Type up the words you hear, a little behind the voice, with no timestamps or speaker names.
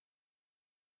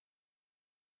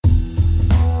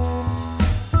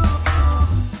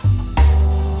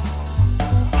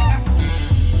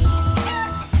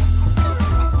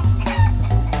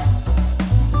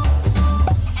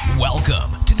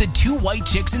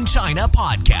in China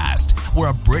podcast, where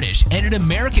a British and an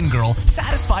American girl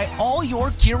satisfy all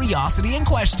your curiosity and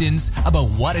questions about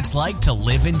what it's like to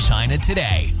live in China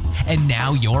today. And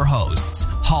now your hosts,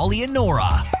 Holly and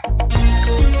Nora.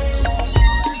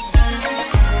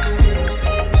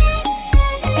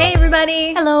 Hey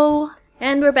everybody! Hello!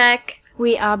 And we're back.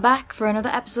 We are back for another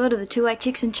episode of the Two White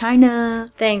Chicks in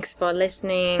China. Thanks for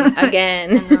listening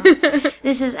again.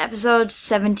 This is episode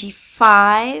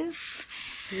 75.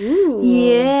 Ooh.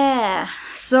 Yeah.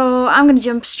 So I'm going to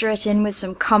jump straight in with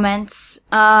some comments.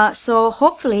 So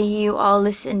hopefully you all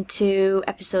listened to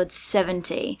episode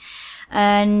 70.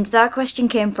 And that question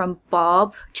came from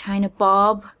Bob, China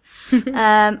Bob.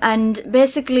 And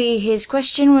basically his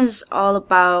question was all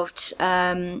about...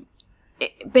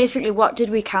 basically, what did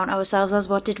we count ourselves as?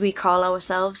 What did we call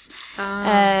ourselves?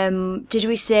 Did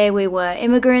we say we were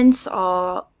immigrants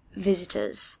or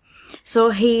visitors? So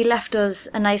he left us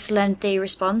a nice lengthy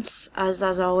response, as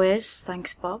always.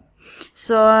 Thanks, Bob.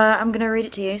 So I'm going to read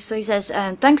it to you. So he says,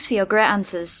 thanks for your great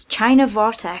answers. China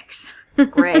Vortex.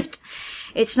 Great.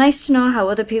 It's nice to know how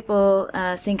other people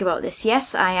think about this.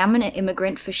 Yes, I am an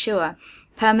immigrant for sure.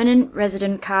 Permanent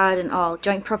resident card and all,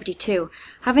 joint property too.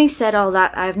 Having said all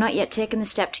that, I have not yet taken the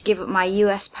step to give up my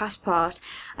US passport.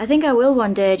 I think I will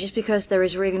one day, just because there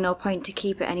is really no point to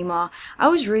keep it anymore. I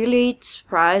was really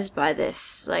surprised by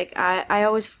this. Like, I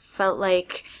always felt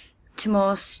like to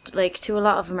a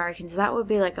lot of Americans, that would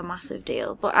be like a massive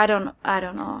deal. But I don't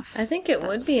know. I think it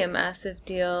would be a massive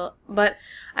deal, but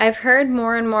I've heard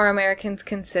more and more Americans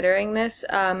considering this,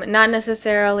 not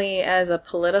necessarily as a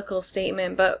political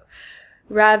statement, but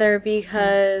rather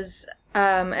because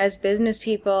as business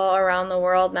people around the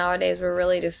world nowadays, we're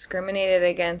really discriminated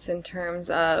against in terms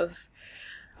of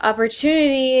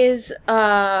opportunities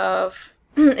of,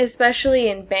 especially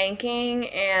in banking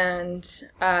and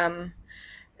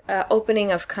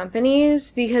opening of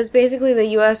companies, because basically the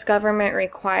U.S. government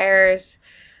requires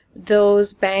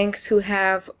those banks who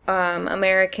have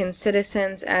American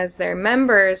citizens as their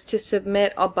members to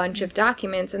submit a bunch of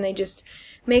documents, and they just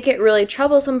make it really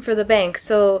troublesome for the banks.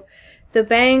 So the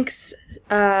banks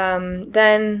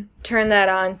then turn that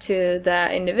on to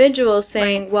the individuals,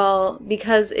 saying, well,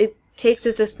 because it takes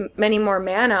us this many more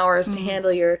man hours to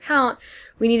handle your account,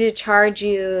 we need to charge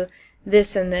you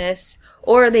this and this,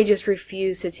 or they just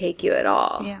refuse to take you at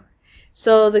all. Yeah.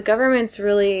 So the government's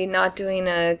really not doing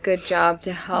a good job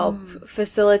to help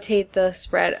facilitate the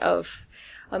spread of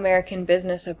American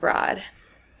business abroad,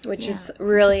 which is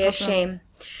really a shame.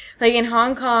 Like in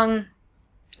Hong Kong,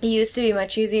 it used to be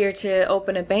much easier to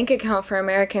open a bank account for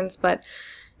Americans, but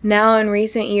now in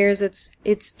recent years,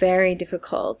 it's very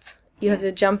difficult. You have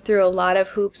to jump through a lot of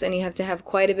hoops, and you have to have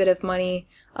quite a bit of money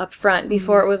up front.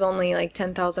 Before it was only like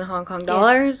 10,000 Hong Kong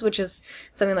dollars, which is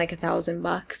something like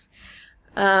 $1,000.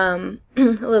 A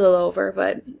little over,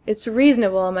 but it's a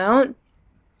reasonable amount.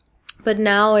 But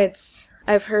now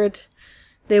I've heard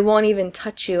they won't even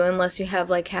touch you unless you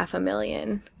have like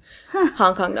 $500,000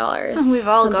 Hong Kong dollars. We've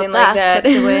all something got like that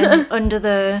tucked away under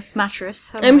the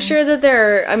mattress. I'm sure that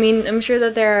there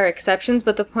are exceptions,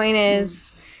 but the point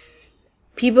is,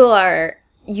 people are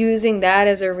using that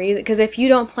as a reason, because if you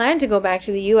don't plan to go back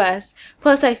to the U.S.,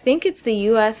 plus I think it's the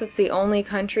U.S. that's the only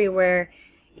country where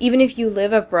even if you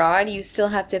live abroad, you still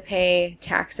have to pay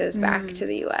taxes back to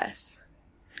the U.S.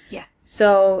 Yeah.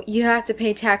 So you have to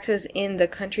pay taxes in the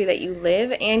country that you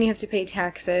live, and you have to pay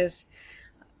taxes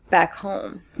back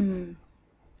home.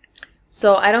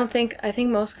 So I think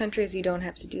most countries you don't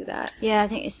have to do that. Yeah, I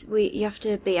think you have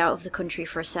to be out of the country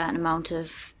for a certain amount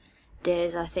of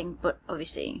days, I think, but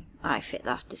obviously I fit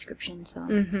that description,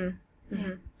 so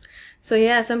So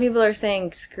yeah, some people are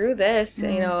saying, screw this,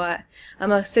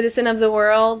 I'm a citizen of the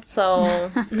world,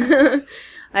 so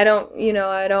I don't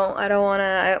want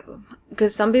to,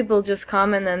 because some people just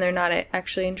come and then they're not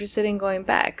actually interested in going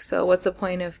back. So what's the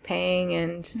point of paying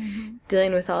and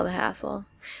dealing with all the hassle?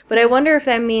 But I wonder if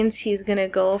that means he's going to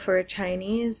go for a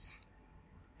Chinese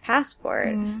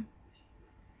passport.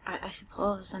 I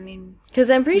suppose. I mean, because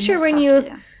I'm pretty sure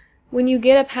when you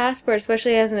get a passport,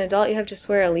 especially as an adult, you have to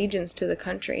swear allegiance to the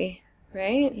country,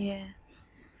 right? Yeah.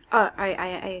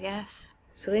 I guess.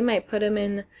 So they might put him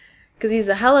in, because he's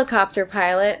a helicopter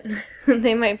pilot.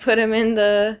 They might put him in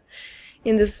the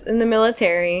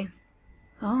military.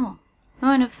 Oh,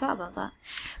 I never thought about that.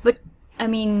 But I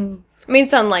mean,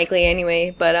 it's unlikely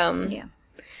anyway. But yeah,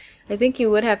 I think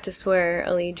you would have to swear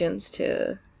allegiance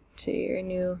to your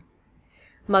new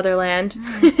motherland,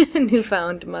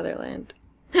 newfound motherland.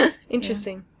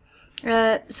 Interesting.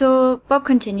 So Bob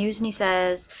continues and he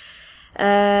says,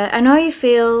 I know how you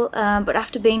feel, but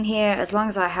after being here as long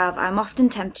as I have, I'm often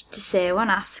tempted to say when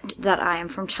asked that I am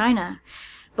from China.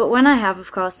 But when I have,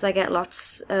 of course, I get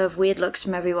lots of weird looks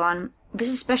from everyone.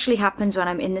 This especially happens when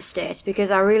I'm in the States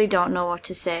because I really don't know what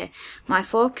to say. My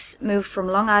folks moved from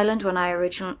Long Island where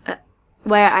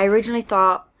I originally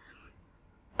thought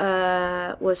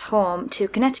was home, to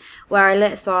Connecticut, where I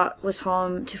later thought was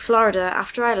home, to Florida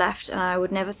after I left, and I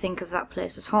would never think of that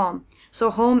place as home. So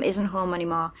home isn't home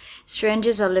anymore.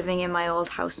 Strangers are living in my old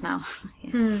house now.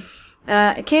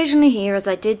 Occasionally here, as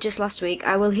I did just last week,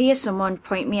 I will hear someone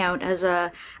point me out as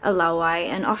a Laowai,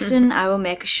 and often I will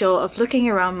make a show of looking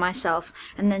around myself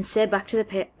and then say back to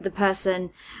the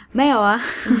person, Meowa.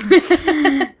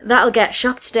 That'll get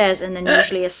shocked stares and then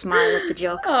usually a smile at the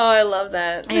joke. Oh, I love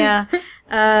that. Yeah.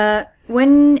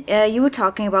 When you were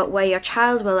talking about where your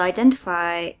child will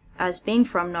identify as being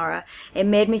from, Nora, it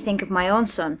made me think of my own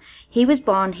son. He was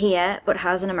born here but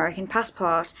has an American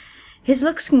passport. His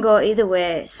looks can go either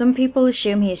way. Some people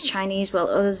assume he is Chinese, while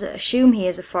others assume he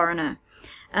is a foreigner.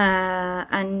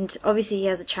 And obviously he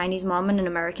has a Chinese mom and an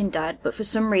American dad, but for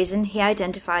some reason he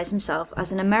identifies himself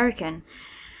as an American.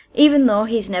 Even though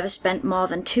he's never spent more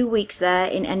than 2 weeks there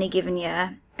in any given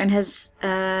year, and has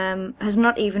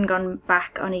not even gone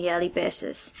back on a yearly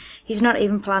basis. He's not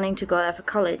even planning to go there for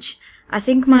college. I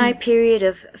think my period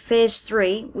of phase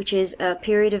 3, which is a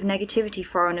period of negativity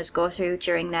foreigners go through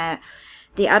during the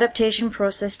adaptation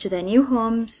process to their new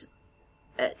homes,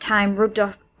 time rubbed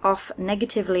off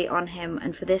negatively on him,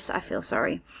 and for this I feel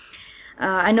sorry.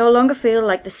 I no longer feel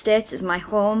like the States is my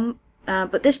home,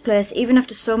 but this place, even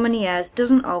after so many years,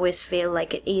 doesn't always feel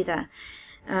like it either.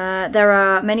 There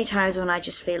are many times when I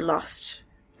just feel lost.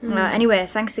 Anyway,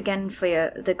 thanks again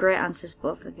for the great answers,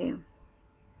 both of you.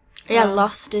 Yeah,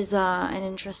 lost is an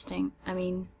interesting,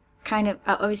 kind of,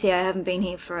 obviously I haven't been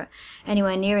here for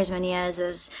anywhere near as many years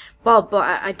as Bob, but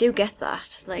I do get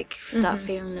that, that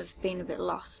feeling of being a bit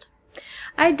lost.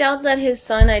 I doubt that his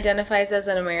son identifies as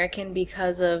an American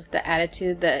because of the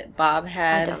attitude that Bob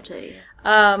had. I doubt it,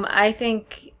 yeah. I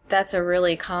think that's a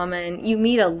really common, you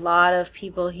meet a lot of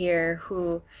people here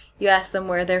who you ask them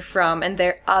where they're from, and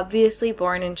they're obviously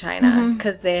born in China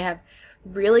because they have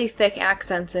really thick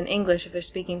accents in English if they're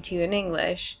speaking to you in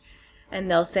English, and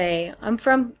they'll say, I'm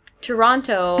from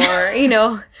Toronto, or,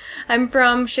 I'm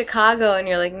from Chicago, and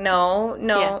you're like, no,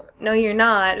 you're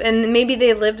not. And maybe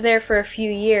they lived there for a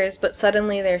few years, but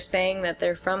suddenly they're saying that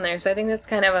they're from there. So I think that's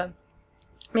kind of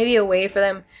maybe a way for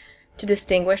them to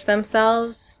distinguish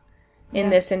themselves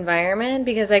in this environment,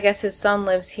 because I guess his son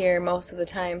lives here most of the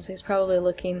time, so he's probably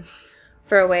looking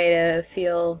for a way to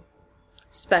feel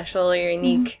special or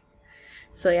unique.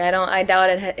 So yeah, I doubt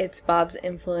it's Bob's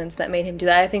influence that made him do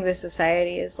that. I think the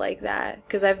society is like that,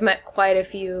 because I've met quite a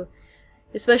few,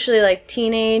 especially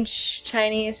teenage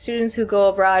Chinese students who go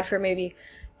abroad for maybe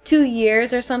 2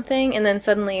 years or something, and then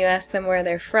suddenly you ask them where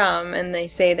they're from, and they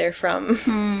say they're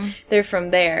from they're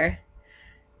from there,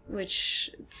 which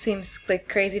seems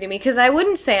crazy to me, because I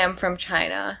wouldn't say I'm from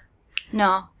China.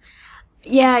 No.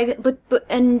 Yeah, but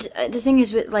and the thing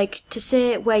is, with to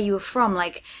say where you were from,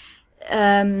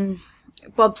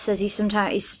 Bob says he's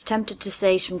tempted to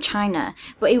say he's from China,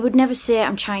 but he would never say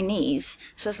I'm Chinese.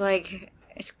 So it's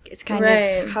it's kind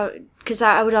of how, because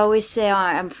I would always say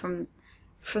I'm from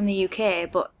the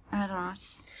UK, but I don't know.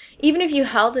 Even if you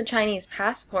held a Chinese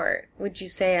passport, would you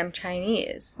say I'm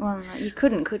Chinese? Well, no, you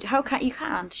couldn't. You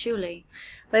can't, surely.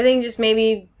 But I think just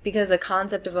maybe because the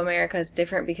concept of America is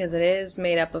different, because it is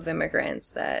made up of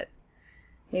immigrants, that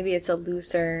maybe it's a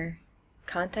looser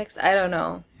context. I don't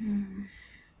know.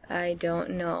 I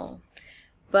don't know.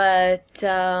 But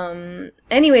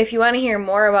anyway, if you want to hear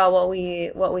more about what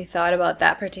we thought about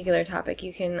that particular topic,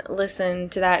 you can listen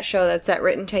to that show. That's at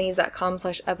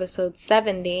writtenchinese.com/episode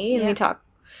 70, and we talk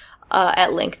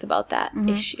at length about that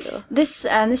issue.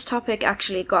 This topic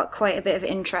actually got quite a bit of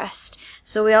interest.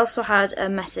 So we also had a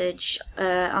message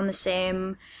on the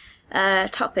same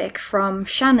topic from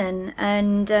Shannon,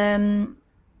 and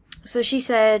so she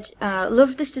said,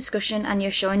 love this discussion and your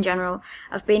show in general.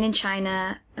 I've been in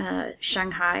China,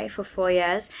 Shanghai, for 4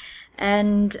 years,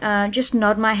 and just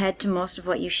nod my head to most of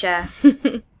what you share.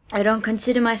 I don't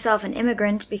consider myself an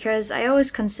immigrant because I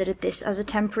always considered this as a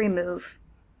temporary move.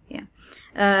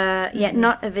 Yet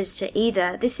not a visitor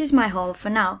either. This is my home for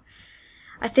now.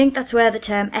 I think that's where the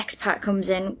term expat comes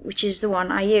in, which is the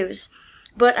one I use.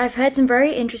 But I've heard some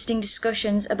very interesting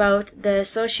discussions about the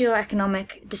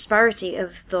socio-economic disparity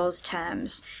of those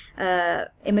terms,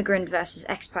 immigrant versus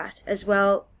expat, as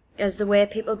well as the way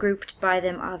people grouped by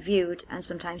them are viewed and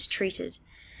sometimes treated.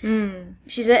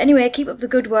 She said, anyway, keep up the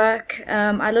good work.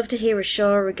 I love to hear a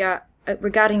show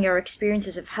regarding your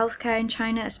experiences of healthcare in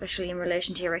China, especially in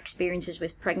relation to your experiences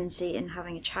with pregnancy and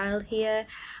having a child here.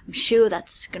 I'm sure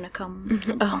that's going to come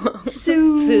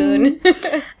soon.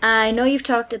 I know you've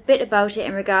talked a bit about it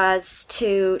in regards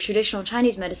to traditional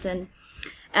Chinese medicine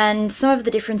and some of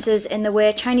the differences in the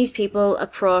way Chinese people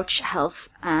approach health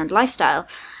and lifestyle.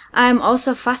 I'm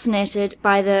also fascinated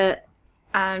by the,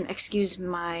 excuse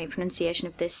my pronunciation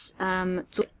of this,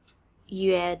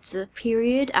 Yuezi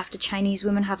period after Chinese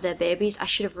women have their babies. I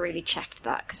should have really checked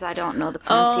that because I don't know the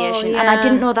pronunciation, and I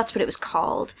didn't know that's what it was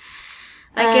called.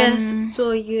 I guess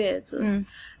坐月子.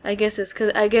 I guess it's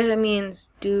because I guess it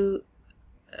means do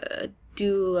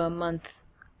a month.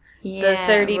 The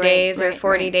 30 days or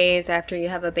 40 days after you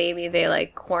have a baby, they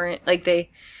they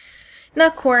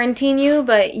not quarantine you,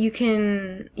 but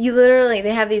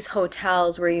they have these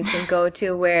hotels where you can go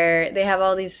to where they have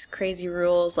all these crazy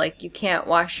rules, like you can't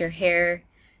wash your hair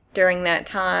during that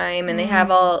time, and they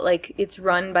have all, it's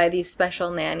run by these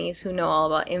special nannies who know all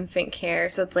about infant care,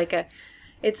 so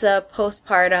it's a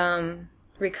postpartum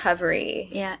recovery.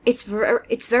 Yeah, it's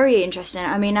very interesting.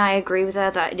 I mean, I agree with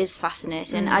her that it is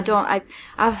fascinating.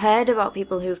 I've heard about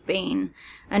people who've been,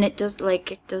 and it does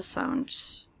sound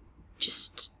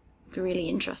just really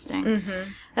interesting.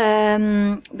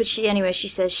 But she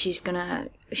says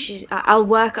I'll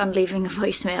work on leaving a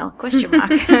voicemail, ?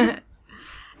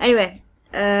 Anyway,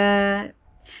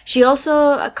 she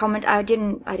also comment, I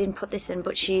didn't put this in,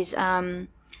 but she's from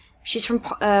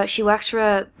she works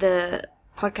for the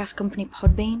podcast company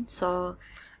Podbean, so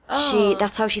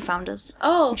that's how she found us.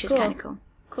 Which is kind of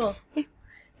cool. Yeah,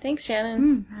 thanks,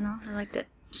 Shannon. I know, I liked it.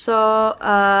 So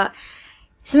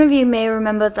some of you may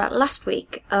remember that last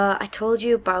week I told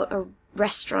you about a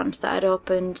restaurant that had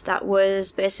opened that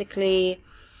was basically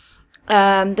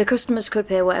the customers could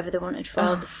pay whatever they wanted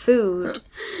for the food.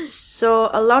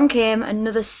 So along came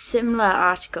another similar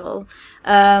article,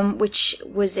 which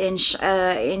was in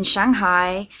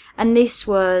Shanghai, and this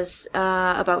was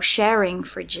about sharing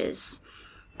fridges.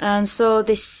 And so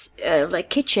this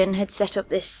kitchen had set up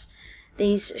these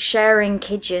sharing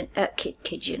kitchens,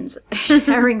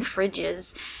 sharing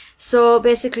fridges. So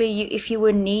basically, if you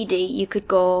were needy, you could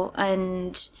go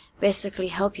and basically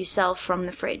help yourself from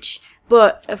the fridge.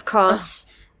 But of course,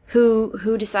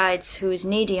 who decides who is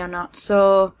needy or not?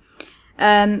 So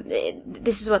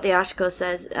this is what the article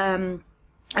says. The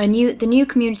new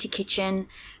community kitchen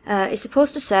is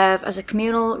supposed to serve as a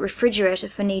communal refrigerator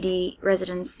for needy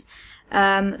residents.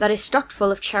 That is stocked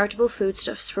full of charitable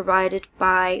foodstuffs provided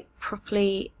by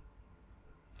properly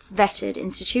vetted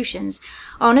institutions.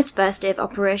 On its first day of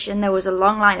operation, there was a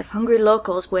long line of hungry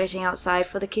locals waiting outside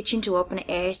for the kitchen to open at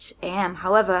 8 a.m.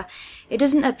 However, it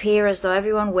doesn't appear as though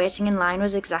everyone waiting in line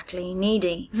was exactly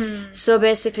needy. So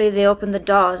basically, they opened the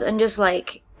doors and just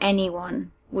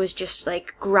anyone was just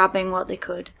grabbing what they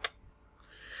could.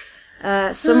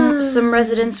 Some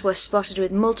residents were spotted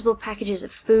with multiple packages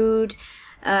of food.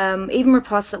 Even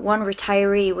reports that one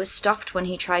retiree was stopped when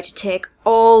he tried to take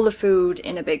all the food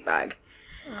in a big bag.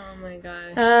 Oh my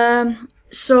gosh.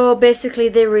 So basically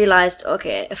they realized,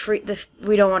 okay,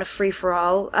 we don't want a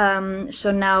free-for-all.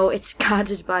 So now it's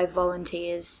guarded by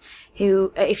volunteers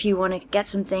who, if you want to get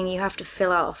something, you have to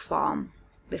fill out a form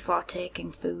before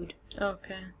taking food.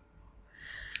 Okay.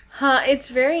 It's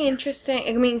very interesting.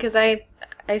 I mean, because I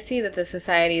see that the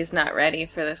society is not ready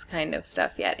for this kind of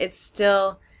stuff yet.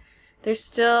 There's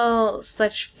still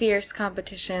such fierce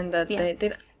competition that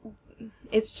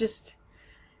it's just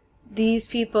these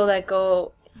people that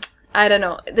go, I don't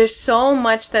know. There's so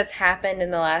much that's happened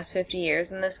in the last 50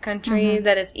 years in this country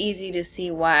that it's easy to see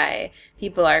why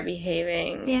people are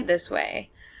behaving this way.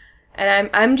 And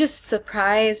I'm just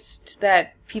surprised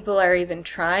that people are even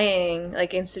trying,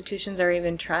 institutions are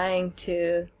even trying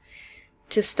to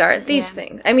start these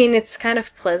things. I mean, it's kind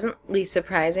of pleasantly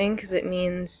surprising because it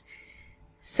means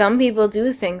some people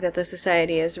do think that the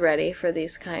society is ready for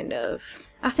these kind of...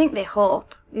 I think they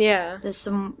hope. Yeah. There's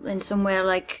somewhere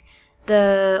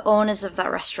the owners of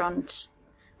that restaurant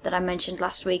that I mentioned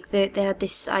last week, they had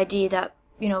this idea that,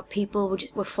 people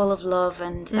were full of love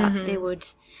and that they would,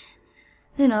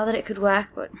 that it could work,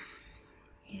 but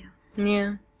yeah.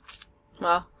 Yeah.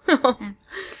 Well. Yeah.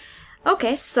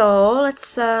 Okay, so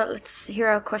let's hear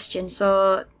our question.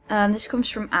 So this comes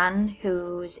from Anne,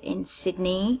 who's in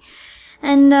Sydney.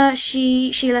 And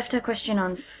she left her question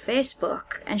on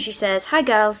Facebook, and she says, "Hi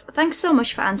girls, thanks so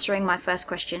much for answering my first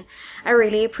question. I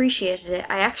really appreciated it.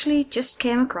 I actually just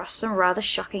came across some rather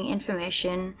shocking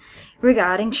information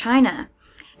regarding China.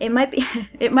 It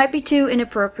might be too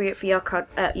inappropriate for your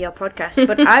podcast,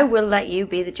 but I will let you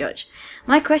be the judge.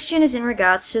 My question is in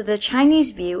regards to the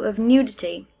Chinese view of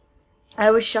nudity.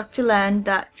 I was shocked to learn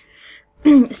that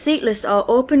Seatless or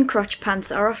open crotch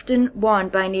pants are often worn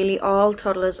by nearly all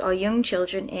toddlers or young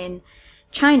children in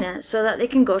China so that they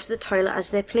can go to the toilet as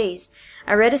they please.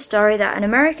 I read a story that an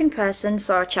American person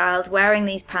saw a child wearing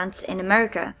these pants in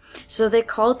America, so they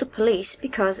called the police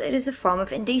because it is a form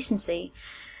of indecency.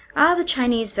 Are the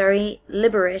Chinese very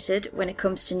liberated when it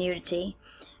comes to nudity?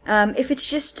 If it's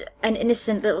just an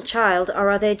innocent little child,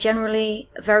 or are they generally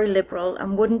very liberal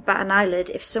and wouldn't bat an eyelid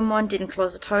if someone didn't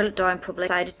close the toilet door in public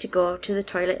and decided to go to the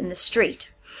toilet in the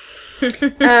street?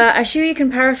 I'm sure you can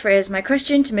paraphrase my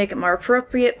question to make it more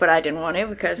appropriate, but I didn't want to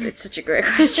because it's such a great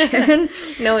question.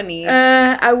 No need.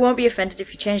 I won't be offended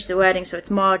if you change the wording so it's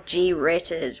more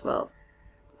G-rated. Well,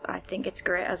 I think it's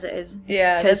great as it is.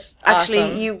 Yeah, because actually,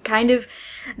 awesome. you kind of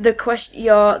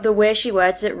the way she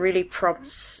words it really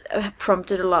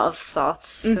prompted a lot of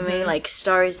thoughts for me, like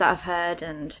stories that I've heard,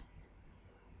 and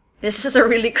this is a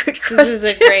really good question. This is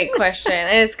a great question,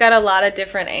 and it's got a lot of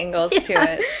different angles to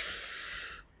it.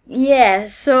 Yeah.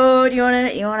 So, do you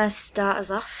wanna start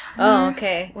us off? Oh,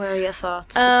 okay. What are your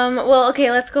thoughts? Well, okay.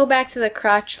 Let's go back to the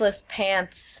crotchless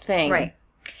pants thing. Right.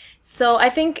 So, I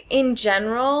think in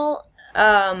general.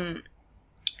 In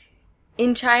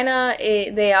China,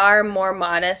 they are more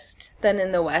modest than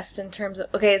in the West in terms of,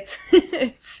 okay,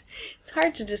 it's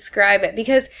hard to describe it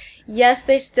because yes,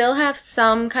 they still have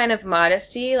some kind of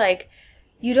modesty. Like,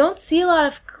 you don't see a lot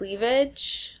of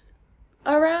cleavage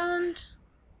around.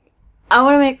 I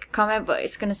want to make a comment, but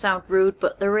it's going to sound rude,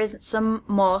 but there is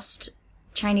most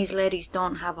Chinese ladies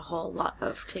don't have a whole lot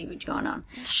of cleavage going on.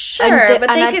 Sure, but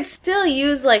they could still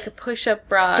use like push-up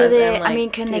bras. Do they? And,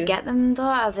 like, can they get them though?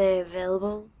 Are they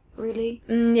available? Really?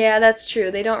 Yeah, that's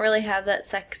true. They don't really have that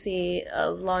sexy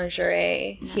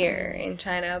lingerie here in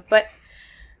China, but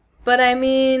I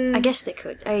mean, I guess they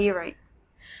could. Oh, you're right.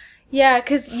 Yeah,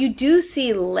 because you do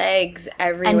see legs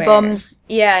everywhere. And bums.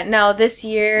 Yeah, now this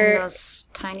year... And those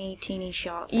tiny, teeny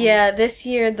short things. Yeah, this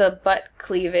year the butt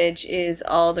cleavage is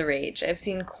all the rage. I've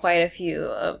seen quite a few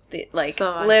of the, like,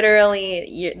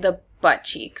 literally the butt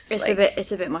cheeks. It's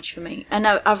a bit much for me. And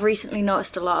I've recently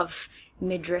noticed a lot of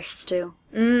midriffs too.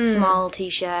 Small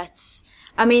t-shirts.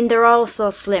 I mean, they're all so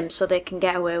slim, so they can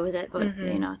get away with it, but,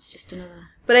 it's just another...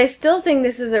 But I still think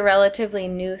this is a relatively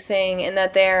new thing in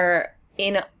that they're,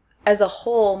 as a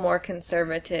whole, more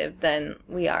conservative than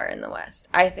we are in the West,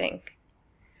 I think.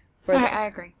 I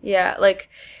agree. Yeah, like,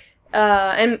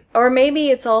 or maybe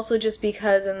it's also just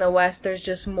because in the West there's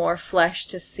just more flesh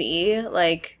to see.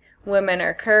 Like, women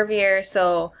are curvier,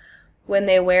 so when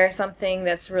they wear something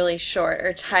that's really short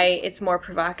or tight, it's more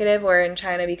provocative, where in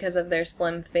China, because of their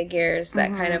slim figures,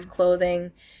 that kind of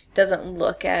clothing doesn't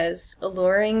look as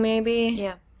alluring, maybe.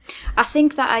 Yeah. I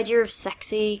think that idea of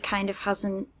sexy kind of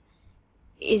hasn't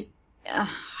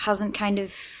kind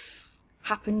of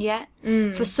happened yet.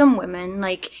 For some women,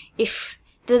 like, if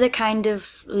they're the kind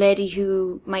of lady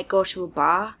who might go to a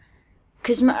bar,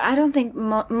 because I don't think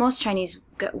most Chinese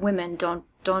women don't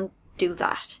do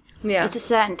that. Yeah. It's a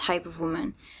certain type of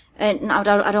woman. And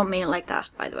I don't mean it like that,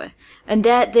 by the way. And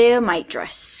they might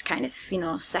dress kind of,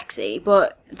 sexy,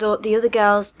 but the other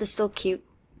girls, they're still cute.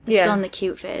 They're still in the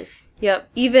cute phase. Yep.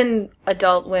 Even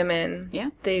adult women.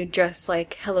 Yeah. They dress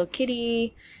like Hello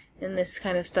Kitty and this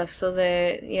kind of stuff. So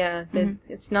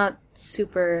it's not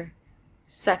super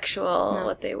sexual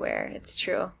what they wear. It's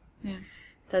true. Yeah.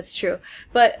 That's true.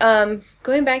 But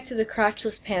going back to the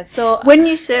crotchless pants, so when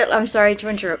you say, I'm sorry to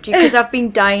interrupt you, because I've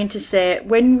been dying to say it.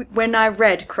 When I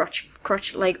read crotch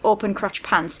like open crotch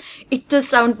pants, it does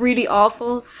sound really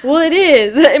awful. Well, it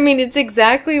is. I mean, it's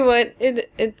exactly what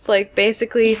it's like.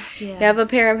 Basically, you have a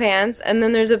pair of pants, and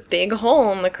then there's a big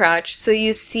hole in the crotch, so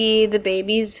you see the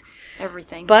baby's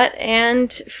everything, butt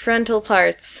and frontal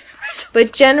parts.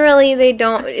 But generally, they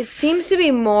don't. It seems to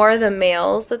be more the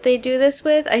males that they do this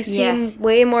with. I see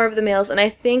way more of the males, and I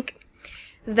think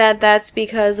that's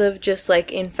because of just,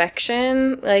 like,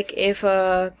 infection. Like, if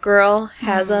a girl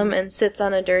has them and sits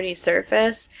on a dirty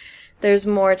surface, there's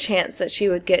more chance that she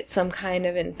would get some kind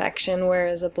of infection,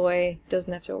 whereas a boy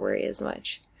doesn't have to worry as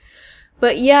much.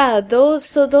 But yeah,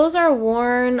 those are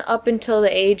worn up until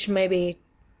the age maybe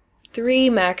 3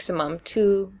 maximum,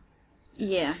 2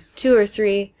 or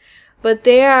 3. But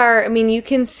they are, I mean, you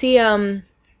can see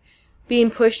being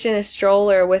pushed in a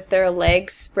stroller with their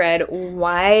legs spread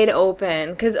wide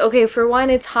open. Because, okay, for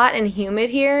one, it's hot and humid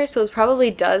here, so it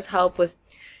probably does help with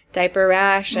diaper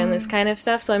rash and this kind of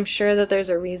stuff, so I'm sure that there's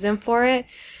a reason for it.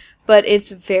 But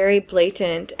it's very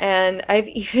blatant, and I've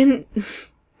even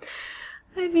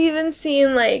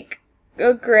seen, like,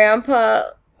 a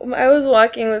grandpa. I was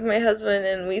walking with my husband,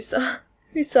 and we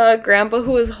saw a grandpa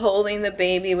who was holding the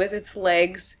baby with its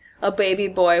legs, a baby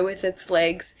boy with its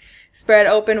legs spread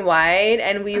open wide,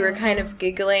 and we were kind of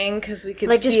giggling because we could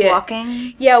Like see just it.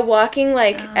 walking? Yeah, walking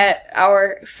like at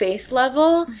our face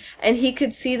level, and he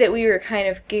could see that we were kind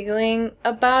of giggling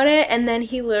about it, and then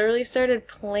he literally started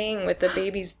playing with the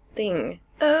baby's thing.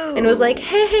 Oh. And was like,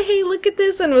 hey, look at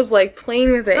this, and was like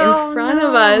playing with it in front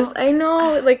of us. I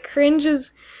know, like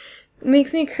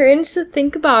makes me cringe to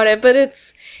think about it, but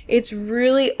it's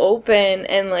really open,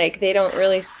 and like they don't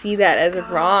really see that as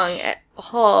wrong at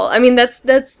all. I mean, that's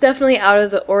definitely out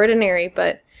of the ordinary,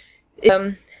 but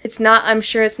it's not. I'm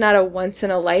sure it's not a once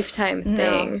in a lifetime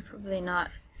thing. No, probably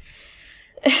not.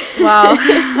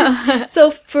 Wow. So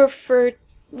for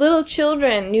little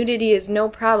children, nudity is no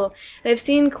problem. And I've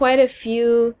seen quite a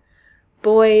few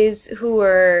boys who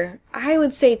are, I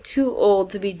would say, too old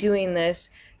to be doing this,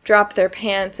 drop their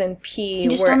pants and pee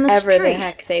Just on the wherever the street.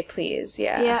 heck they please.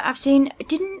 Yeah. Yeah, I've seen.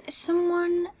 Didn't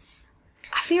someone?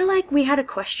 I feel like we had a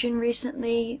question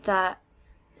recently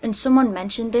and someone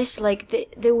mentioned this. Like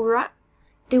they were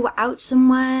out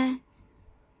somewhere.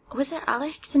 Was it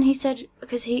Alex? And he said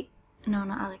no,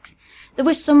 not Alex. There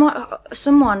was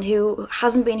someone who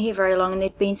hasn't been here very long, and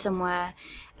they'd been somewhere,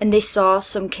 and they saw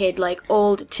some kid like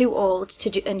too old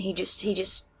to, and he just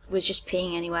was just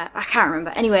peeing anywhere. I can't remember.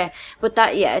 Anyway, but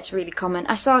it's really common.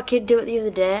 I saw a kid do it the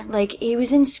other day. Like, he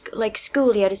was in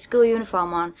school. He had his school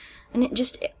uniform on, and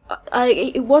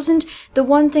it wasn't. The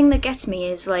one thing that gets me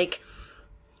is like,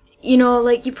 you know,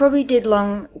 like you probably did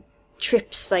long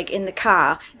trips like in the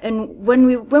car, and when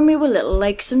we were little,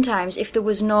 like sometimes if there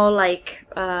was no like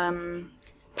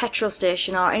petrol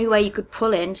station or anywhere you could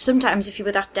pull in, sometimes if you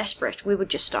were that desperate, we would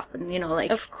just stop and, you know, like,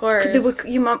 of course,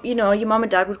 your mom and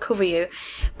dad would cover you.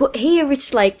 But here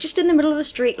it's like just in the middle of the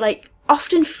street, like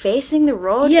often facing the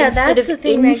road. Yeah, instead that's of the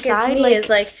thing inside, that gets me is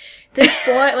like this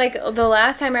boy. Like the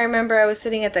last time I remember, I was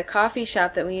sitting at the coffee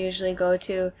shop that we usually go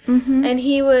to, and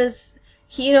he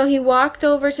walked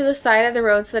over to the side of the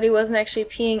road so that he wasn't actually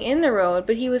peeing in the road,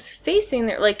 but he was facing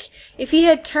there. Like, if he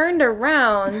had turned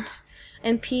around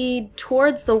and peed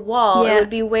towards the wall, it would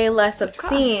be way less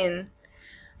obscene.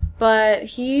 But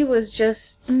he was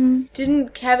just,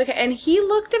 didn't have and he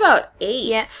looked about 8.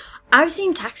 Yeah. I've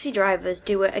seen taxi drivers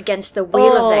do it against the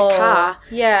wheel of their car.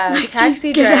 Yeah, Like,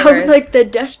 taxi just get drivers. out, like, they're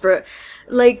desperate.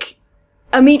 Like,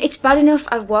 I mean, it's bad enough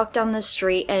I've walked down the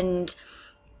street and,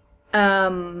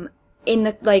 in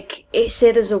the, like,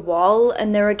 say there's a wall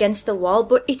and they're against the wall,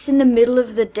 but it's in the middle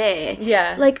of the day.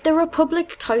 Yeah. Like, there are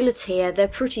public toilets here. They're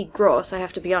pretty gross, I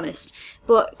have to be honest.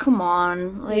 But, come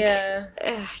on. Like, I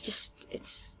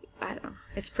don't know.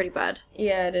 It's pretty bad.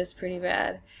 Yeah, it is pretty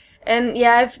bad. And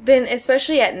yeah, I've been,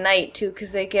 especially at night too,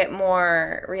 because they get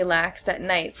more relaxed at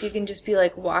night. So you can just be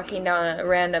like walking down a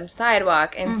random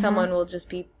sidewalk and someone will just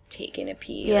be taking a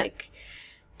pee, like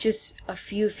just a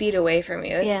few feet away from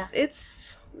you.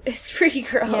 It's pretty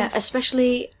gross. Yeah,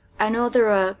 especially, I know there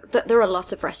are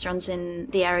lots of restaurants in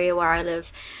the area where I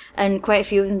live, and quite a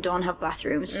few of them don't have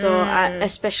bathrooms. So,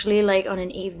 especially like on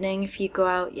an evening, if you go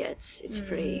out, it's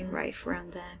pretty rife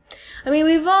around there. I mean,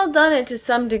 we've all done it to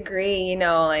some degree, you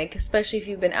know, like, especially if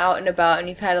you've been out and about and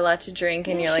you've had a lot to drink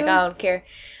and you're like, I don't care.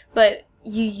 But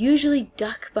you usually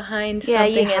duck behind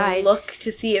something and look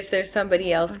to see if there's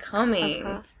somebody else coming.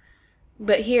 Of course.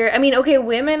 But here, I mean, okay,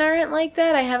 women aren't like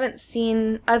that. I've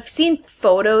seen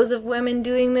photos of women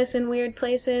doing this in weird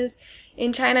places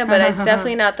in China, but it's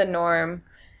definitely not the norm.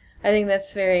 I think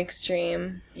that's very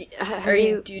extreme.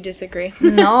 Do you disagree?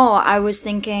 No, I was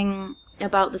thinking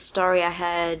about the story I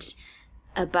heard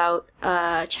about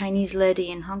a Chinese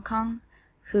lady in Hong Kong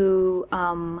who,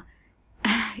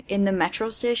 in the metro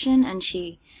station, and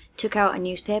she took out a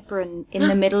newspaper, and in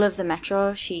the middle of the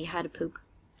metro, she had a poop.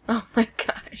 Oh my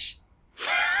gosh.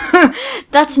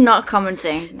 That's not a common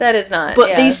thing. That is not.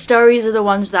 But these stories are the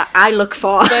ones that I look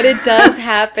for. But it does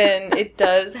happen. It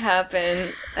does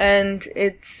happen. And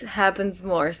it happens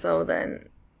more so than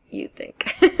you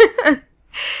think.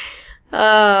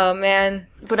 Oh, man.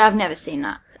 But I've never seen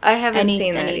that. I haven't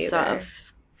seen that any either. sort of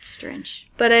strange.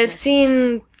 But I've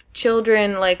seen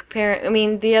children, like, I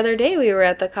mean, the other day we were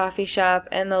at the coffee shop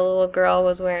and the little girl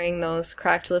was wearing those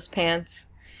crotchless pants.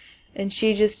 And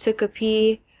she just took a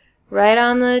pee right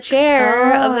on the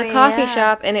chair of the coffee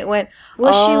shop, and it went.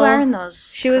 Was she wearing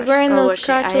those? She was wearing those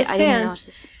crotchless I pants,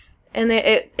 didn't notice. and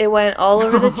it went all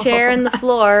over the chair and the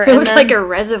floor. It was like a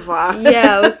reservoir.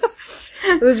 Yeah,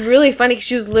 it was really funny. 'Cause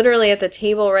she was literally at the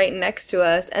table right next to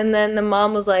us, and then the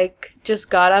mom was like, just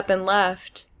got up and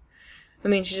left. I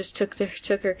mean, she just took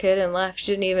her kid and left.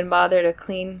 She didn't even bother to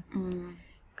clean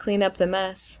up the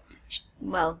mess.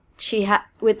 Well, she had,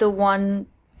 with the one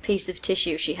piece of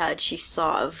tissue she had, she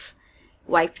sort of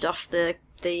wiped off the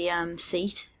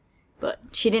seat But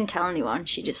she didn't tell anyone.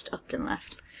 She just upped and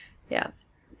left. Yeah.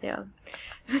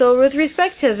 So with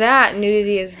respect to that,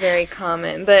 nudity is very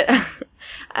common. But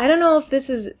I don't know if this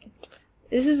is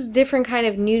a different kind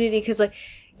of nudity, because, like,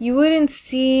 you wouldn't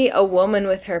see a woman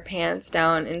with her pants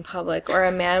down in public, or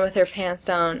a man with his pants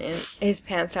down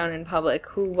in public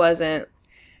who wasn't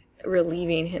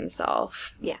relieving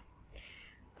himself. Yeah.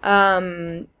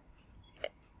 I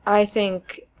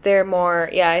think they're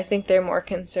more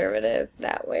conservative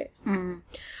that way. Mm.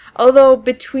 Although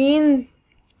between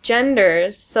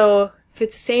genders, so if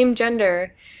it's the same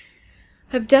gender,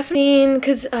 I've definitely seen,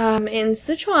 because in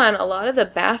Sichuan, a lot of the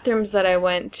bathrooms that I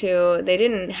went to, they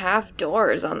didn't have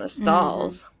doors on the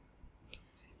stalls. Mm-hmm.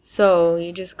 So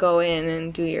you just go in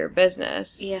and do your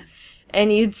business. Yeah.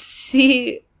 And you'd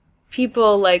see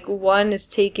people, like, one is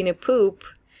taking a poop,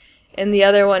 and the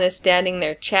other one is standing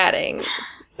there chatting.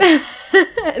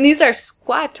 And these are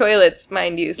squat toilets,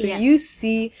 mind you, so you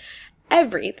see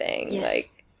everything,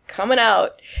 like, coming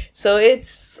out. So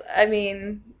it's, I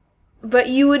mean, but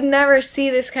you would never see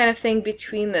this kind of thing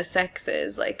between the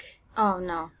sexes, like... Oh,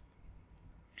 no.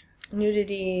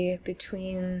 Nudity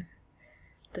between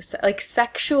the... Like,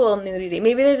 sexual nudity.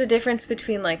 Maybe there's a difference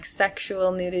between, like,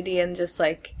 sexual nudity and just,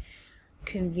 like,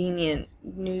 convenient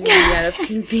nudity out of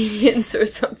convenience or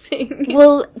something.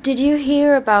 Well, did you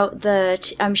hear about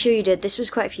I'm sure you did, this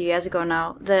was quite a few years ago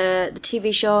now, the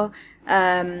TV show,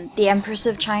 The Empress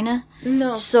of China?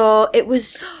 No. So it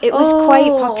was quite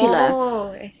popular.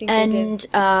 Oh, I think I did.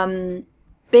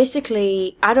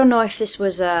 Basically, I don't know if this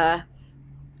was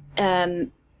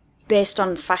based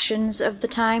on fashions of the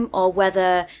time, or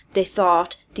whether they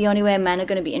thought the only way men are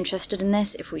going to be interested in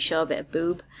this if we show a bit of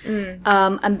boob.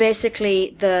 And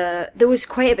basically there was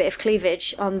quite a bit of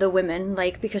cleavage on the women,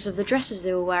 like, because of the dresses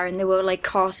they were wearing. They were, like,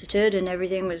 corseted and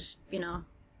everything was,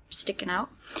 sticking out.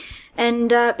 And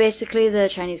basically the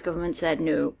Chinese government said,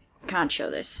 no, can't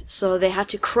show this. So they had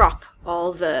to crop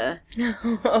all the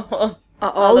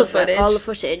all the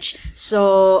footage.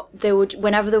 So they would,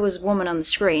 whenever there was a woman on the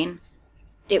screen,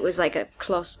 it was like a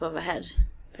close-up of her head,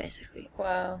 basically.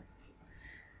 Wow.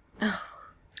 Oh.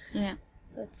 Yeah.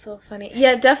 That's so funny.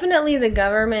 Yeah, definitely the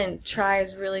government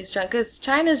tries really strong, because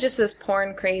China's just as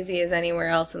porn crazy as anywhere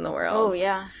else in the world. Oh,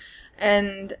 yeah.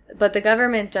 But the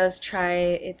government does try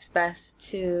its best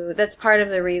to... That's part of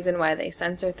the reason why they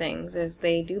censor things, is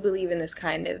they do believe in this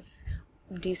kind of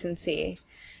decency.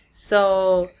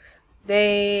 So...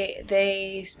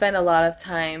 They spend a lot of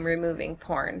time removing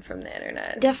porn from the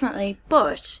internet. Definitely,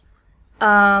 but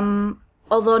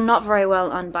although not very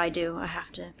well on Baidu, I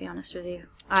have to be honest with you.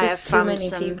 I have found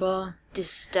some people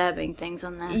disturbing things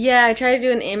on there. Yeah, I try to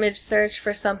do an image search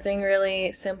for something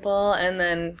really simple and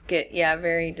then get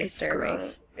very disturbing.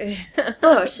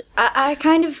 But I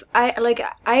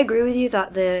agree with you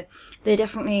that they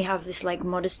definitely have this, like,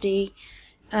 modesty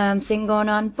thing going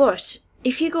on. But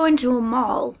if you go into a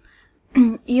mall,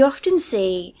 you often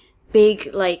see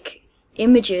big, like,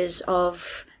 images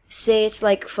of, say it's,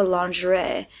 like, for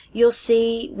lingerie. You'll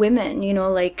see women,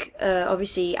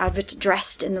 obviously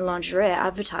dressed in the lingerie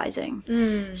advertising.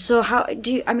 So how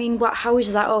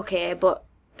is that okay, but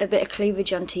a bit of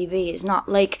cleavage on TV is not?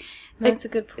 Like, that's a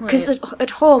good point. Because at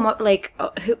home, like,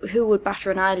 who would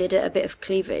batter an eyelid at a bit of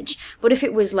cleavage? But if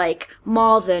it was, like,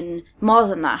 more than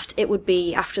that, it would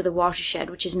be after the watershed,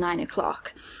 which is 9:00.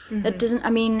 Mm-hmm. That doesn't... I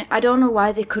mean, I don't know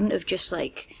why they couldn't have just,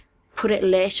 like, put it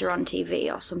later on TV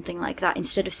or something like that,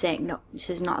 instead of saying, no, this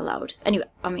is not allowed. Anyway,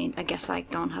 I mean, I guess I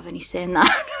don't have any say in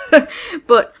that.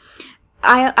 But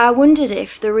I wondered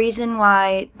if the reason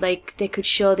why, like, they could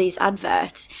show these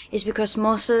adverts is because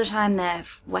most of the time they're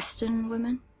Western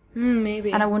women.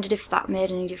 Maybe. And I wondered if that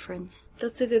made any difference.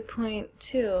 That's a good point,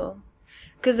 too.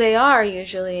 Because they are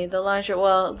usually the lingerie...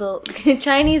 Well, the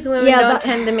Chinese women don't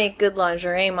tend to make good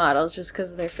lingerie models just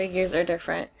because their figures are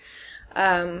different.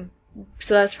 So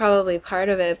that's probably part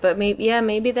of it. But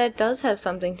maybe that does have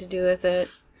something to do with it.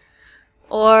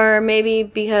 Or maybe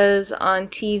because on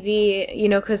TV,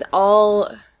 because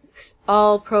all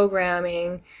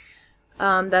programming...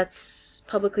 that's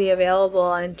publicly available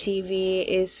on TV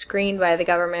is screened by the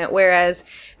government, whereas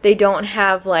they don't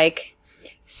have, like,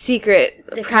 secret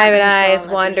private eyes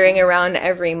wandering around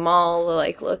every mall to,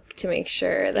 like, look to make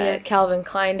sure that Calvin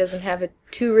Klein doesn't have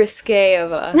too risque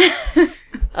of a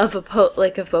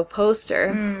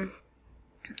poster.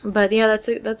 But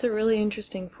that's a really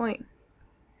interesting point.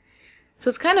 So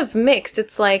it's kind of mixed.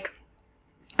 It's like,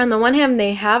 on the one hand,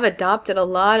 they have adopted a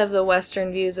lot of the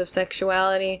Western views of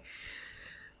sexuality,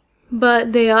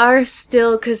 but they are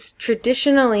still, because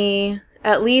traditionally,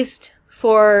 at least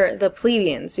for the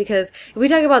plebeians, because if we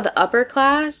talk about the upper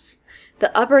class,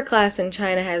 the upper class in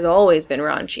China has always been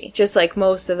raunchy, just like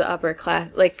most of the upper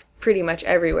class, like pretty much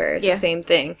everywhere is the same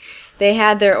thing. They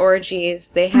had their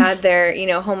orgies, they had their,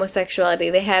 homosexuality,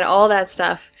 they had all that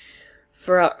stuff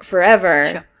forever,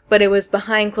 sure. But it was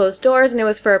behind closed doors and it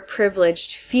was for a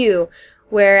privileged few,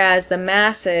 whereas the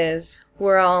masses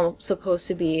were all supposed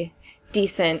to be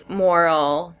decent,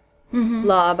 moral,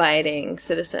 law-abiding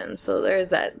citizens. So there is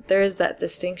that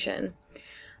distinction.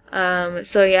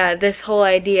 This whole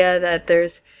idea that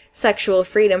there's sexual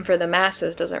freedom for the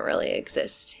masses doesn't really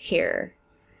exist here,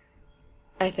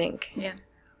 I think. Yeah.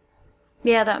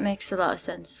 Yeah, that makes a lot of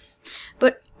sense.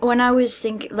 But when I was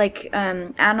thinking,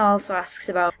 Anne also asks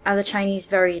about, are the Chinese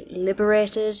very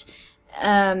liberated?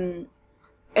 And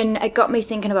it got me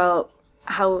thinking about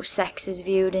how sex is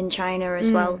viewed in China as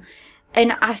well.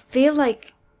 And I feel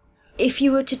like if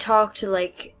you were to talk to,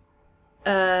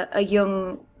 a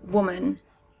young woman,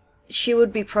 she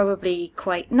would be probably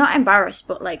quite, not embarrassed,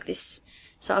 but this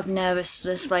sort of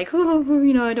nervousness, I don't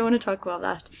want to talk about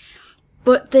that.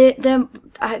 But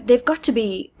they've got to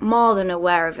be more than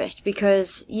aware of it,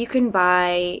 because you can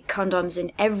buy condoms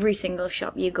in every single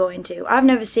shop you go into. I've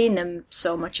never seen them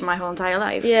so much in my whole entire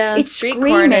life. Yeah, it's street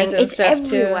screaming, corners and it's stuff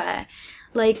everywhere.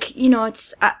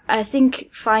 Too. I think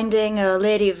finding a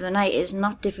lady of the night is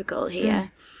not difficult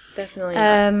here. Definitely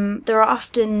not. There are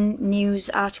often news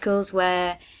articles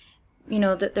where,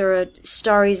 that there are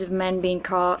stories of men being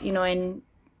caught, in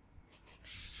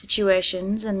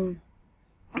situations, and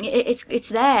it's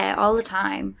there all the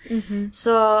time.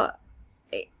 So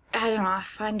I don't know, I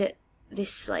find it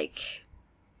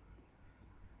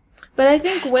but I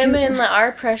think women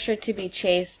are pressured to be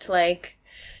chaste.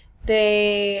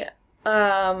 They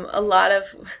a lot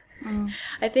of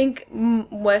I think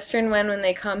Western men, when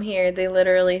they come here, they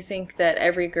literally think that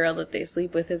every girl that they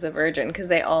sleep with is a virgin, because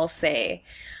they all say,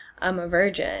 I'm a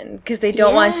virgin, because they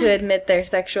don't want to admit their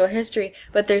sexual history,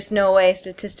 but there's no way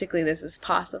statistically this is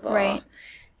possible. Right.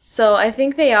 So I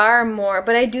think they are more,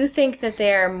 but I do think that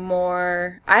they are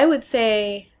more, I would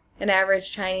say an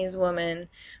average Chinese woman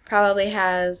probably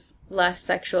has less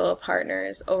sexual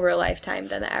partners over a lifetime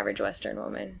than the average Western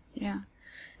woman. Yeah.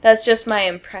 That's just my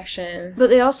impression. But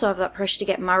they also have that pressure to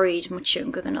get married much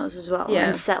younger than us as well,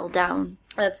 and settle down.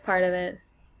 That's part of it.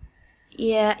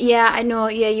 Yeah, I know.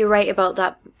 Yeah, you're right about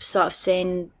that sort of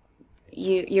saying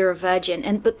you're a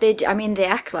virgin, but they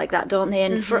act like that, don't they?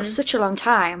 And for such a long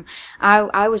time,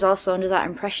 I was also under that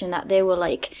impression that they were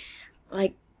like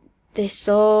they're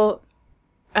so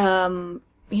they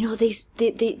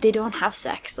don't have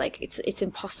sex, it's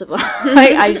impossible.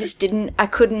 I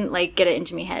couldn't get it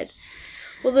into my head.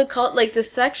 Well, the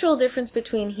sexual difference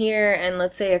between here and,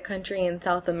 let's say, a country in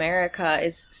South America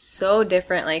is so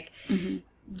different.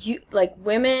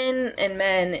 Women and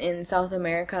men in South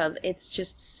America, it's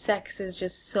just, sex is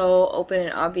just so open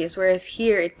and obvious. Whereas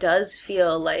here, it does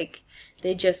feel like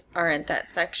they just aren't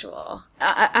that sexual.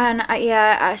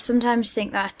 I sometimes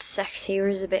think that sex here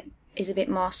is a bit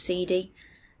more seedy.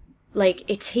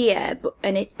 It's here,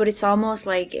 but it's almost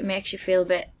like it makes you feel a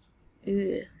bit,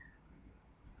 ugh.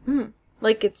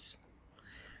 It's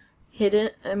hidden.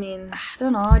 I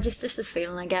don't know. Just the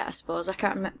feeling I get, I suppose. I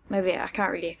can't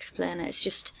really explain it. It's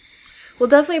just, well,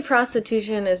 definitely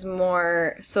prostitution is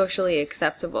more socially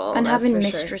acceptable, and having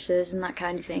mistresses and that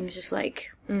kind of thing is just it's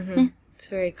a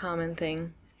very common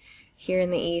thing here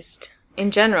in the East in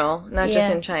general, not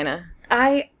just in China.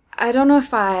 I don't know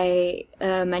if I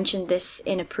mentioned this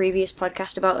in a previous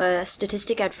podcast about a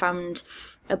statistic I'd found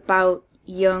about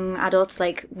young adults,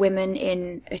 women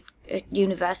in a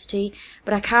university,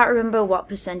 but I can't remember what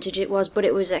percentage it was, but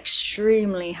it was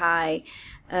extremely high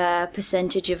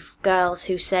percentage of girls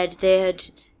who said they had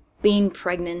been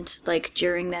pregnant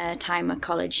during their time at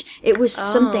college. It was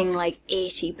something like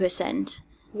 80%.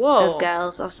 Whoa. Of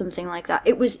girls or something like that.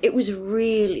 It was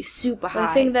really super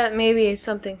high. I think that maybe is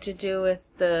something to do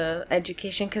with the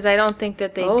education, because I don't think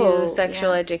that they do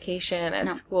sexual education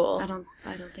at school.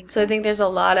 I don't think so. So I think there's a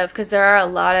lot of, because there are a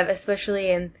lot of, especially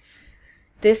in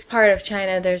this part of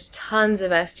China, there's tons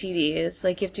of STDs.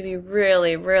 You have to be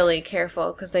really, really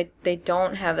careful, because they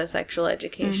don't have the sexual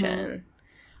education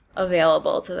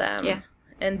available to them. Yeah.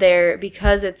 And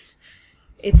because it's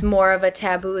more of a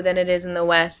taboo than it is in the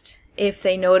West. If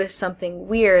they notice something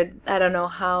weird, I don't know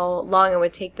how long it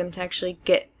would take them to actually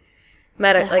get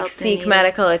seek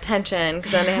medical attention,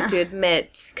 because then they have to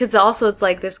admit, because also it's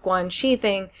this guanxi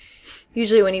thing.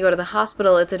 Usually when you go to the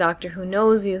hospital, it's a doctor who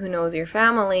knows you, who knows your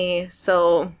family,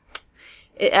 so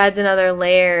it adds another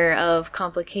layer of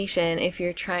complication if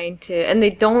you're trying to, and they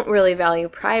don't really value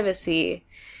privacy.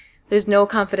 There's no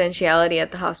confidentiality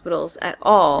at the hospitals at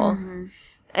all.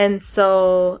 And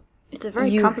so It's a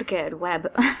very complicated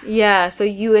web. Yeah, so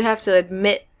you would have to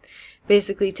admit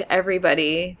basically to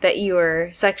everybody that you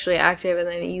were sexually active and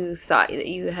then you thought that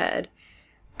you had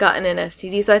gotten an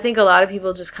STD. So I think a lot of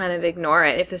people just kind of ignore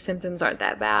it if the symptoms aren't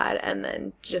that bad, and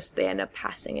then just they end up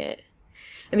passing it.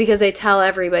 And because they tell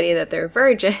everybody that they're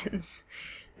virgins,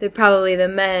 the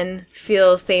men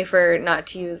feel safer not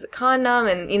to use a condom,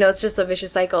 and it's just a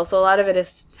vicious cycle. So a lot of it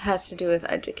has to do with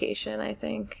education, I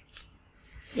think.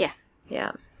 Yeah.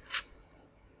 Yeah.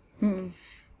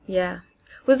 Yeah.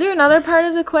 Was there another part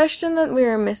of the question that we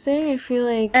were missing? I feel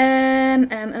like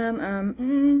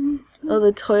oh,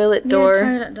 the toilet door.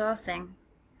 Yeah, toilet door thing.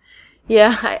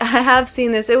 Yeah, I have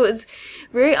seen this. It was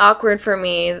very awkward for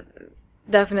me,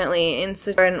 definitely,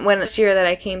 when last year that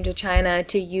I came to China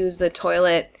to use the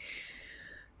toilet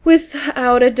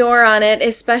without a door on it,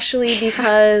 especially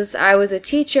because I was a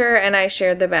teacher and I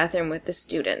shared the bathroom with the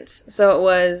students. So it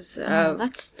was...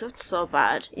 that's so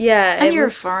bad. Yeah. And you're a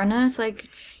foreigner. It's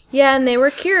like... Yeah, and they were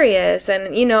curious.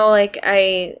 And,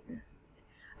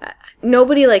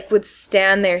 nobody, would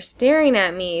stand there staring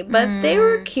at me. But they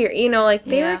were curious.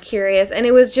 They were curious. And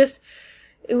it was just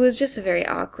very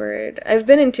awkward. I've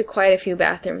been into quite a few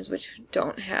bathrooms which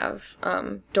don't have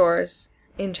doors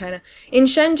in China. In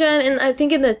Shenzhen, and I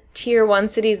think in the tier 1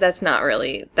 cities, that's not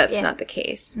the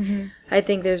case. Mm-hmm. I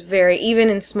think there's even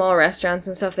in small restaurants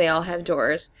and stuff, they all have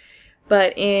doors.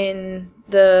 But in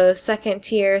the 2nd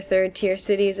tier, 3rd tier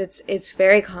cities, it's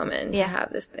very common to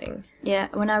have this thing. Yeah,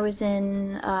 when I was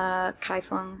in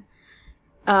Kaifeng,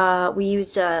 we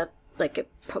used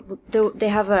they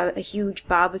have a huge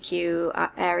barbecue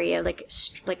area,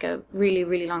 like a really,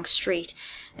 really long street,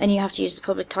 and you have to use the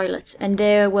public toilets. And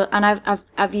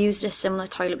I've used a similar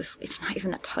toilet before. It's not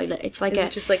even a toilet. It's like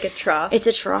just like a trough. It's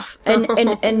a trough, and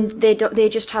they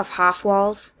just have half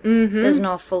walls. Mm-hmm. There's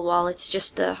no full wall. It's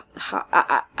just a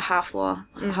half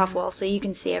wall, so you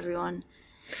can see everyone.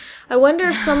 I wonder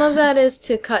if some of that is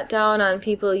to cut down on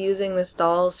people using the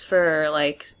stalls for,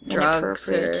 drugs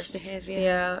or behavior.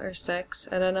 Yeah, or sex.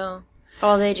 I don't know.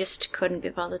 Or they just couldn't be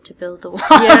bothered to build the walls.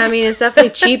 Yeah, I mean, it's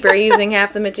definitely cheaper using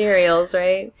half the materials,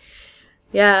 right?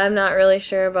 Yeah, I'm not really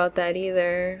sure about that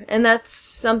either. And that's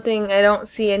something I don't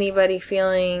see anybody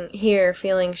feeling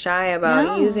shy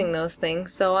about using those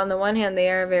things. So on the one hand, they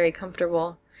are very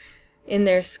comfortable in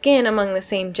their skin among the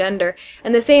same gender.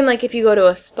 And the same, if you go to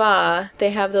a spa,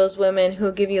 they have those women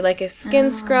who give you a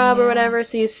skin scrub or whatever,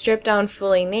 so you strip down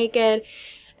fully naked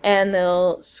and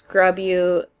they'll scrub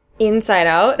you inside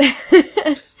out.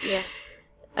 Yes.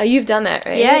 You've done that,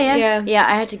 right? Yeah,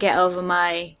 I had to get over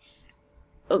my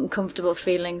uncomfortable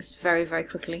feelings very, very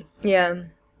quickly. Yeah.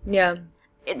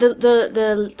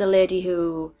 The lady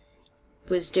who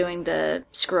was doing the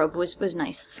scrub was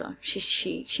nice, so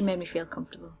she made me feel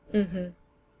comfortable. Mm-hmm.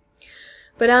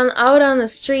 But out on the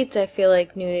streets, I feel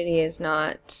like nudity is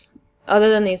not, other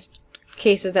than these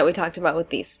cases that we talked about with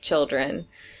these children,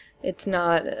 it's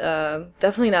not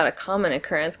definitely not a common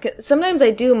occurrence. Sometimes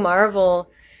I do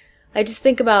marvel. I just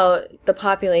think about the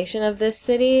population of this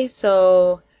city.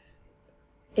 So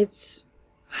it's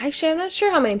actually, I'm not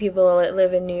sure how many people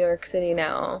live in New York City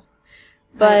now.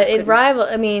 But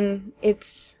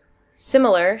it's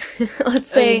similar.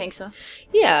 Let's say. Oh, you think so?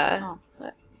 Yeah. Oh.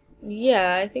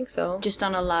 Yeah, I think so. Just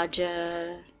on a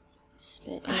larger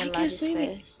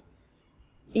space.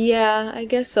 Yeah, I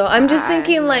guess so. I'm just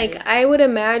thinking, I would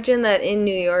imagine that in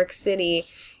New York City,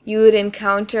 you would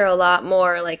encounter a lot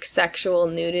more, sexual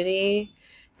nudity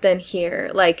than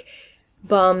here.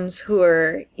 Bums who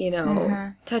are,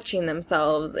 touching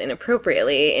themselves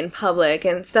inappropriately in public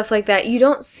and stuff like that. You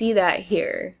don't see that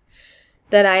here.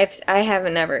 That I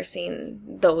haven't ever seen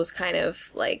those kind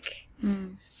of,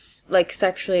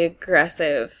 sexually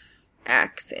aggressive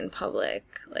acts in public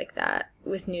like that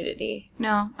with nudity.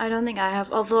 No, I don't think I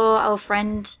have. Although our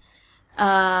friend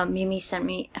Mimi sent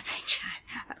me a picture.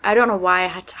 I don't know why I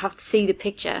had to have to see the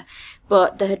picture,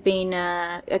 but there had been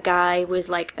a guy with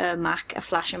a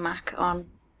flasher Mac on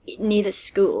near the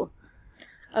school.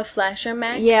 A flasher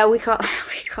Mac? Yeah, we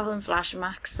call him flasher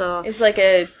Mac. So it's like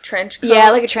a trench coat. Yeah,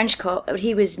 like a trench coat, but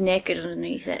he was naked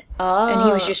underneath it. Oh, and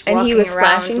he was just walking around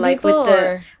flashing people, with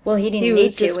the. Well, he didn't need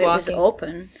to. It was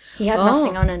open. He had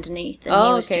nothing on underneath,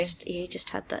 and he just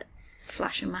had that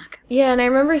flasher Mac. Yeah, and I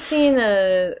remember seeing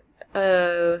a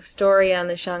story on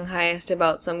the Shanghaiist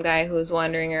about some guy who was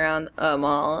wandering around a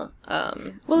mall.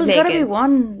 Well, there's got to be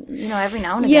one, every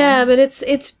now and again. Yeah, but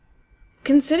it's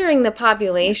considering the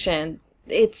population,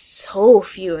 it's so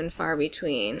few and far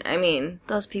between. I mean,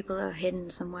 those people are hidden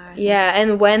somewhere. Yeah,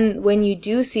 and when you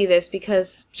do see this,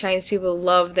 because Chinese people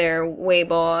love their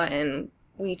Weibo and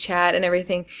WeChat and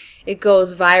everything, it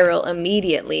goes viral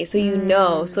immediately. So you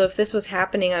know. So if this was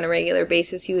happening on a regular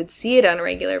basis, you would see it on a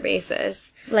regular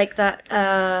basis. Like that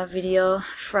video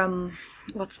from,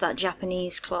 what's that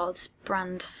Japanese clothes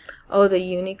brand? Oh, the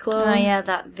Uniqlo? Oh, yeah,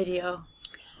 that video.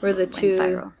 Where the went two...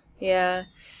 viral. Yeah.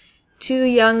 Two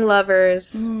young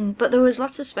lovers. But there was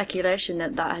lots of speculation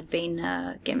that had been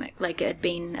a gimmick, like it had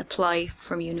been a ploy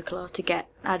from Uniqlo to get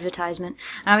advertisement.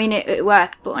 I mean, it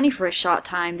worked, but only for a short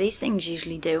time. These things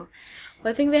usually do.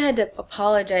 Well, I think they had to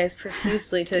apologize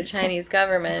profusely to the Chinese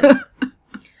government.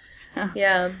 Yeah.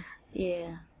 Yeah.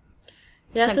 Yeah,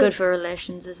 It's not good for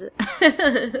relations, is it?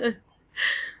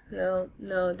 No,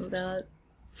 it's not.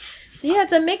 So yeah,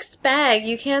 it's a mixed bag.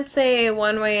 You can't say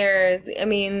one way or... I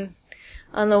mean...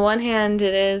 On the one hand,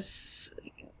 it is...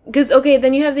 Because, okay,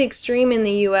 then you have the extreme in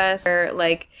the U.S. where,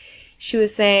 like, she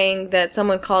was saying that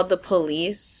someone called the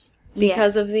police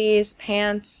because of these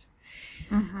pants.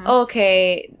 Mm-hmm.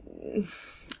 Okay,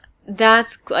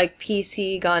 that's, like,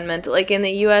 PC gone mental. Like, in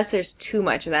the U.S., there's too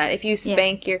much of that. If you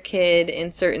spank your kid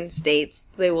in certain states,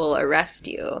 they will arrest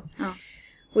you. Oh.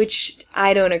 Which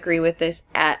I don't agree with this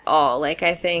at all. Like,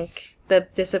 I think... the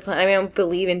discipline. I mean, I don't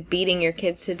believe in beating your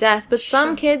kids to death, but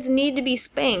some kids need to be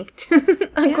spanked,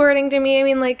 according to me. I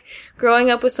mean, like, growing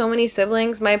up with so many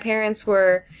siblings, my parents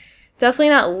were definitely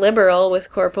not liberal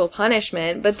with corporal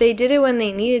punishment, but they did it when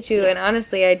they needed to, and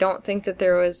honestly, I don't think that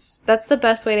that's the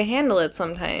best way to handle it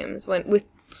sometimes, with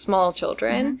small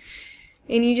children. Mm-hmm.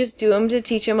 And you just do them to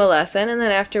teach them a lesson, and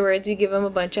then afterwards you give them a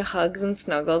bunch of hugs and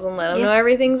snuggles and let them know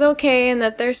everything's okay and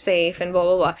that they're safe and blah,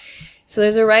 blah, blah. So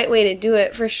there's a right way to do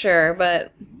it for sure,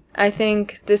 but I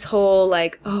think this whole,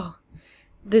 like, oh,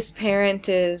 this parent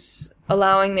is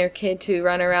allowing their kid to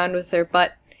run around with their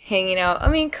butt hanging out. I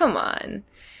mean, come on.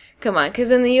 Because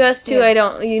in the U.S., too, I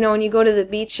don't, when you go to the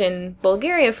beach in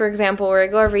Bulgaria, for example, where I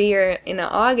go every year in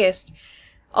August,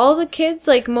 all the kids,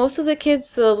 like, most of the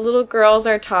kids, the little girls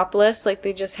are topless, like,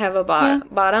 they just have a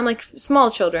bottom, like, small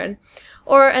children.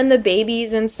 And the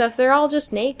babies and stuff, they're all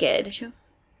just naked. Sure.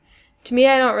 To me,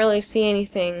 I don't really see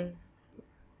anything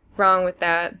wrong with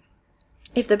that.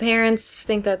 If the parents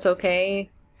think that's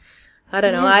okay, I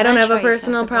don't know. I don't have a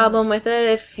personal problem with it.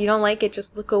 If you don't like it,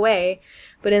 just look away.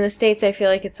 But in the States, I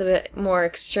feel like it's a bit more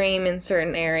extreme in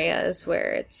certain areas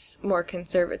where it's more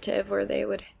conservative, where they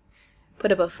would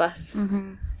put up a fuss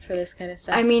for this kind of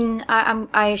stuff. I mean,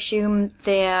 I assume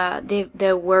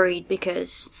they're worried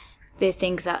because they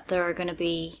think that there are going to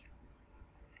be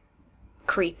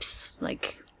creeps,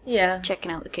 like...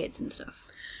 checking out the kids and stuff.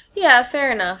 Yeah,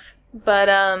 fair enough. But,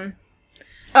 I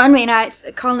mean,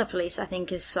 calling the police, I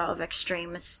think, is sort of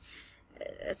extreme. It's...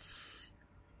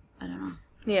 I don't know.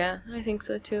 Yeah, I think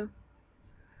so, too.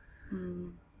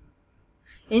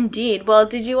 Indeed. Well,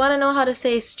 did you want to know how to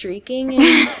say streaking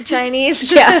in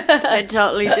Chinese? Yeah, I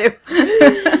totally do.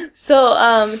 So,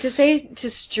 to say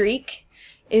to streak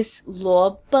is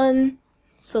luo bun.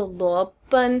 So, luo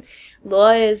bun.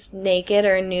 Luo is naked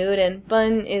or nude, and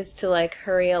bun is to, like,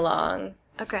 hurry along.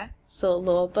 Okay. So,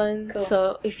 luo bun. Cool.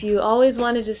 So, if you always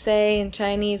wanted to say in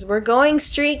Chinese, we're going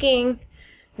streaking,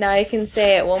 now you can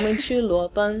say it, 我们去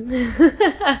luo bun.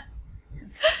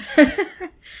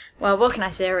 Well, what can I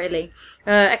say, really?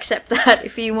 Except that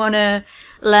if you want to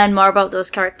learn more about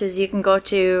those characters, you can go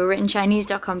to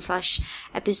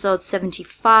writtenchinese.com/episode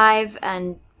 75,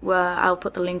 and I'll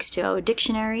put the links to our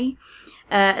dictionary.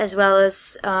 As well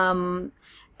as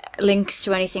links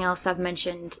to anything else I've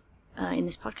mentioned in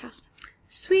this podcast.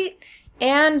 Sweet.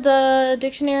 And the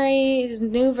dictionary's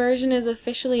new version is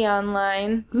officially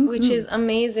online, which is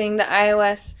amazing. The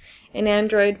iOS and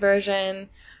Android version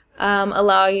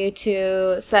allow you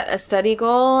to set a study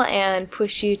goal and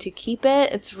push you to keep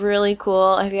it. It's really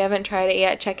cool. If you haven't tried it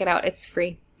yet, check it out. It's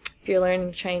free if you're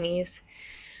learning Chinese.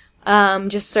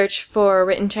 Just search for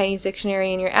Written Chinese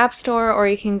Dictionary in your app store, or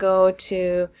you can go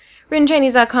to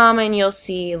writtenchinese.com and you'll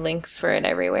see links for it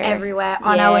everywhere. Everywhere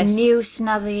on our new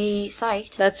snazzy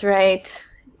site. That's right.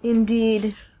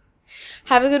 Indeed.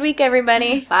 Have a good week,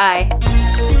 everybody. Bye.